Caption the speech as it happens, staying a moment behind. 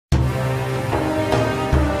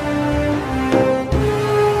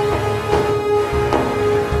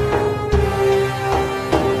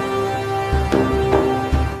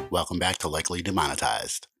welcome back to Likely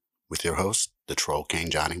Demonetized with your host, the Troll King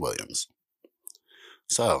Johnny Williams.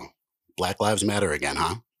 So, Black Lives Matter again,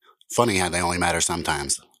 huh? Funny how they only matter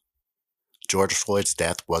sometimes. George Floyd's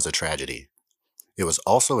death was a tragedy. It was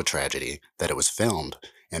also a tragedy that it was filmed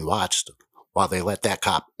and watched while they let that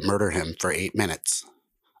cop murder him for 8 minutes.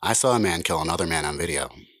 I saw a man kill another man on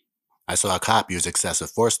video. I saw a cop use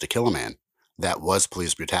excessive force to kill a man. That was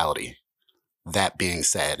police brutality. That being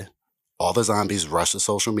said, all the zombies rush to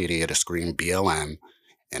social media to scream BLM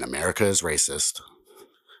and America is racist.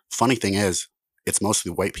 Funny thing is, it's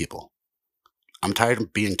mostly white people. I'm tired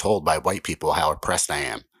of being told by white people how oppressed I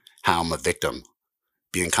am, how I'm a victim,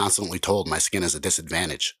 being constantly told my skin is a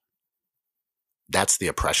disadvantage. That's the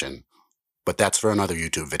oppression, but that's for another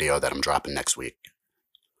YouTube video that I'm dropping next week.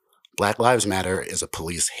 Black Lives Matter is a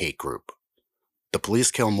police hate group. The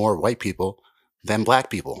police kill more white people than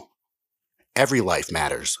black people. Every life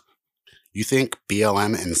matters. You think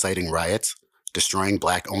BLM inciting riots, destroying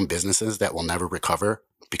black-owned businesses that will never recover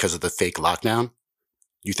because of the fake lockdown?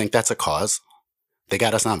 You think that's a cause? They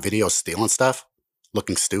got us on video stealing stuff?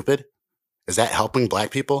 Looking stupid? Is that helping black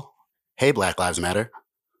people? Hey, Black Lives Matter.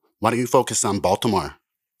 Why don't you focus on Baltimore?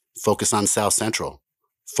 Focus on South Central.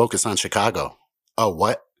 Focus on Chicago. Oh,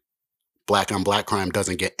 what? Black on black crime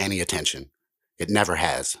doesn't get any attention. It never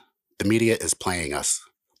has. The media is playing us,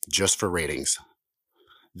 just for ratings.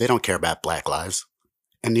 They don't care about black lives,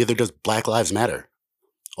 and neither does Black Lives Matter.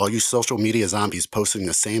 All you social media zombies posting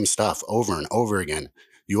the same stuff over and over again,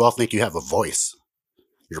 you all think you have a voice.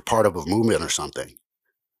 You're part of a movement or something.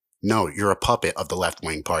 No, you're a puppet of the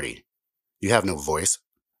left-wing party. You have no voice.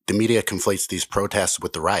 The media conflates these protests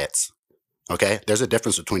with the riots. Okay? There's a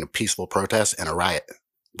difference between a peaceful protest and a riot.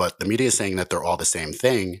 But the media is saying that they're all the same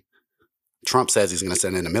thing. Trump says he's going to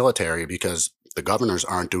send in the military because the governors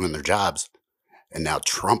aren't doing their jobs. And now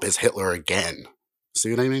Trump is Hitler again. See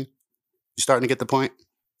what I mean? You starting to get the point?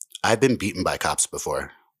 I've been beaten by cops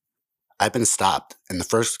before. I've been stopped, and the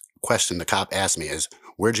first question the cop asked me is,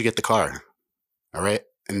 where'd you get the car? All right?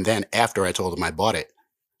 And then after I told him I bought it,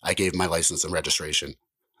 I gave my license and registration.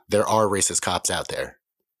 There are racist cops out there,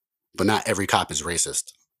 but not every cop is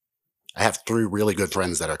racist. I have 3 really good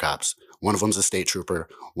friends that are cops. One of them's a state trooper,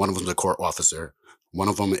 one of them's a court officer, one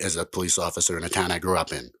of them is a police officer in a town I grew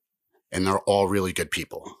up in. And they're all really good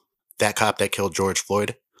people. That cop that killed George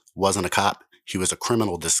Floyd wasn't a cop. He was a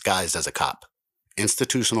criminal disguised as a cop.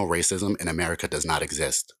 Institutional racism in America does not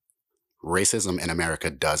exist. Racism in America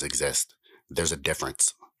does exist. There's a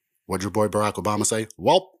difference. What'd your boy Barack Obama say?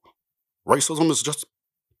 Well, racism is just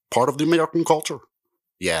part of the American culture.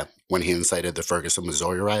 Yeah, when he incited the Ferguson,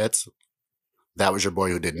 Missouri riots. That was your boy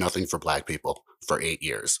who did nothing for black people for 8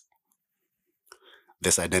 years.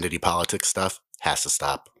 This identity politics stuff has to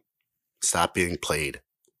stop. Stop being played.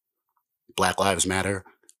 Black Lives Matter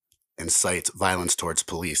incites violence towards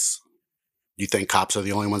police. You think cops are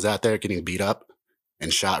the only ones out there getting beat up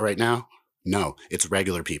and shot right now? No, it's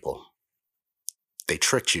regular people. They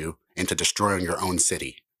tricked you into destroying your own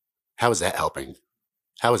city. How is that helping?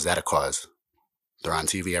 How is that a cause? They're on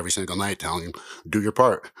TV every single night telling you, do your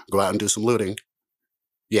part, go out and do some looting.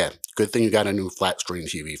 Yeah, good thing you got a new flat screen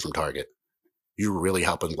TV from Target. You're really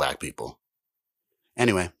helping black people.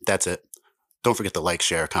 Anyway, that's it. Don't forget to like,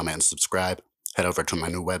 share, comment, and subscribe. Head over to my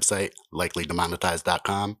new website,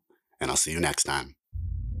 likelydemonetized.com, and I'll see you next time.